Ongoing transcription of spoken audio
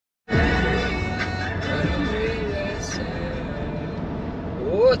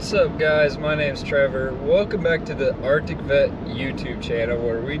What's up, guys? My name's Trevor. Welcome back to the Arctic Vette YouTube channel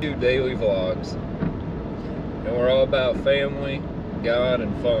where we do daily vlogs. And we're all about family, God,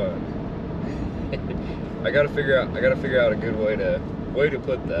 and fun. I gotta figure out a good way to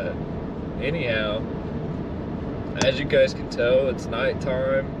put that. Anyhow, as you guys can tell, it's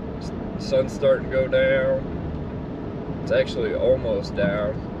nighttime. The sun's starting to go down. It's actually almost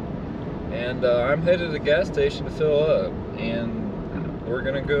down. And I'm headed to the gas station to fill up. And we're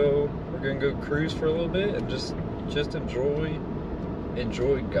gonna go cruise for a little bit and just enjoy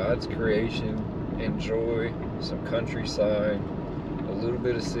God's creation, enjoy some countryside, a little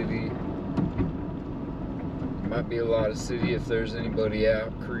bit of city. Might be a lot of city if there's anybody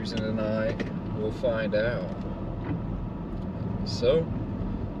out cruising tonight. We'll find out. So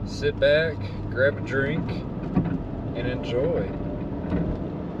sit back, grab a drink, and enjoy.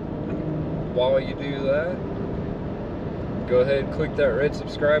 While you do that, go ahead and click that red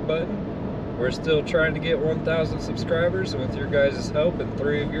subscribe button. We're still trying to get 1,000 subscribers, and with your guys' help and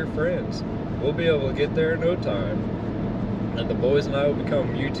 3 of your friends, we'll be able to get there in no time. And the boys and I will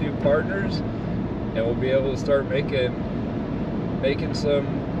become YouTube partners, and we'll be able to start making a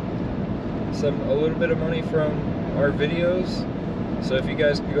little bit of money from our videos. So if you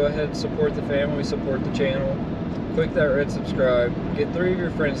guys can go ahead and support the family, support the channel, click that red subscribe, get 3 of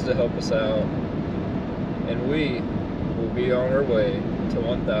your friends to help us out, and we will be on our way to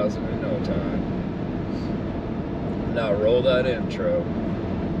 1,000 in no time. Now roll that intro.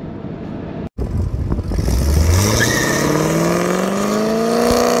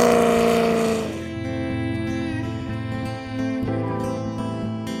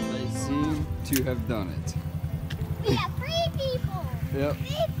 They seem to have done it. We have 3 people. Yep.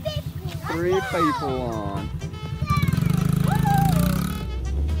 3 people. 3 people on.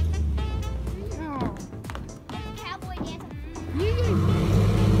 Cowboy dance.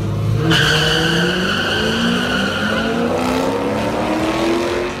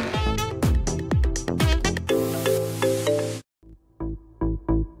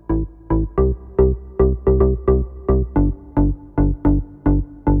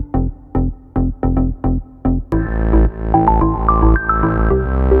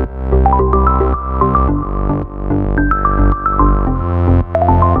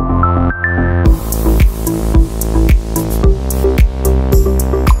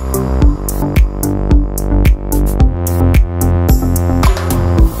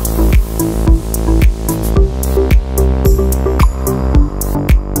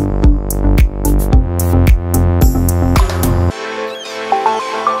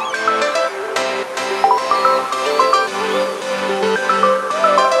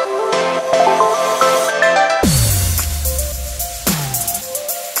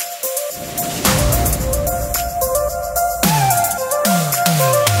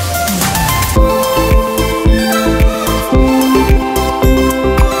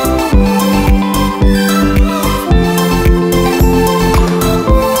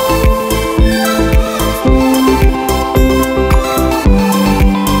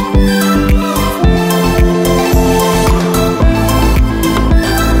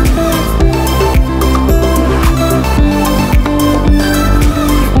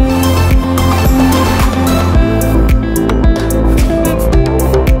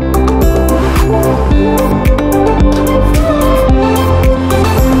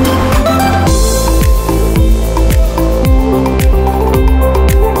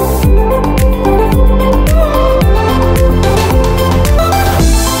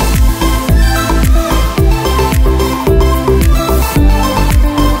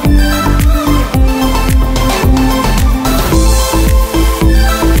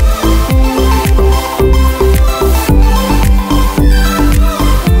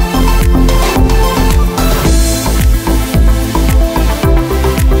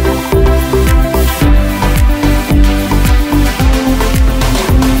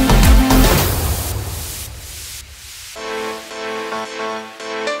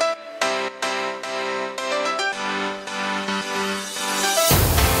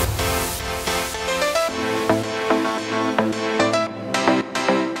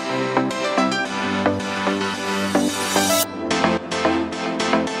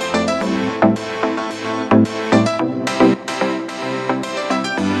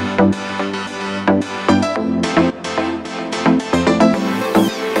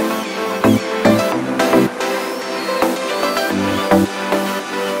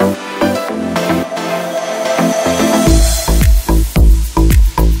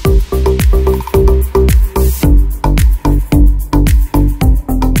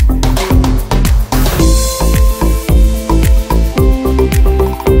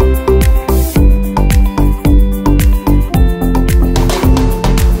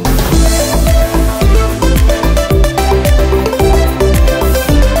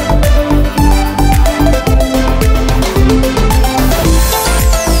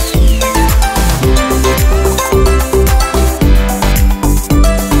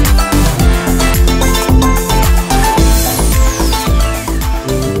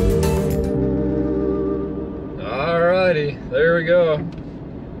 we go.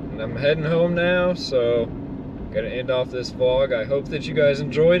 And I'm heading home now, so gonna end off this vlog. I hope that you guys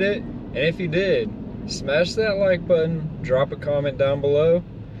enjoyed it, and if you did, smash that like button, drop a comment down below,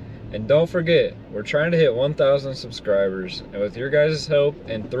 and don't forget, we're trying to hit 1,000 subscribers, and with your guys' help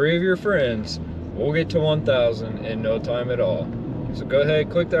and 3 of your friends, we'll get to 1,000 in no time at all. So go ahead,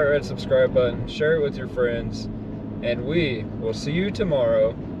 click that red subscribe button, share it with your friends, and we will see you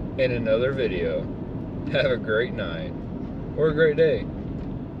tomorrow in another video. Have a great night or a great day.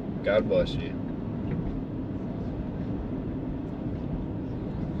 God bless you.